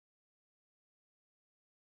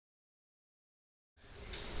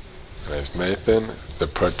is Nathan. The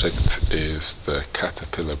project is the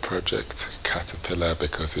Caterpillar project. Caterpillar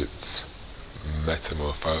because it's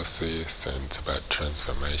metamorphosis and it's about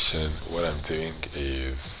transformation. What I'm doing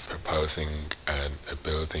is proposing a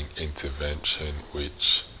building intervention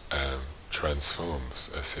which transforms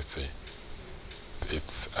a city.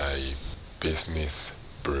 It's a business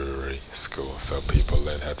brewery school, so people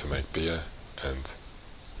learn how to make beer and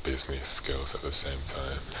business skills at the same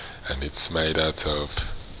time. And it's made out of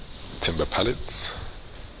timber pallets,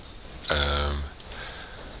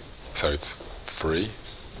 so it's free,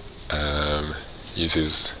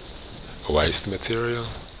 uses waste material,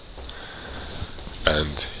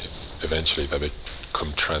 and eventually they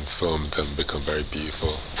become transformed and become very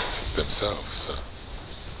beautiful themselves. So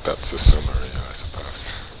that's a summary, I suppose.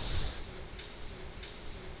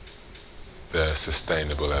 The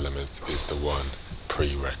sustainable element is the one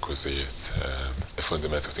prerequisite, the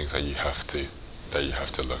fundamental things that you have to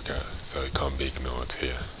look at. So it can't be ignored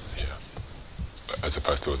here, as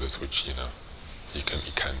opposed to others which it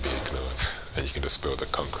can be ignored, and you can just build a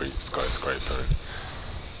concrete skyscraper and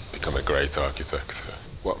become a great architect.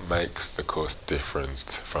 What makes the course different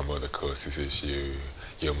from other courses is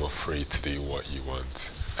you're more free to do what you want.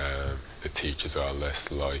 The teachers are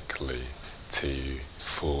less likely to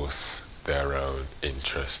force their own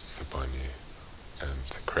interests upon you,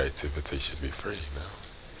 and creativity should be free now.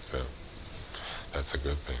 So that's a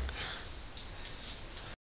good thing.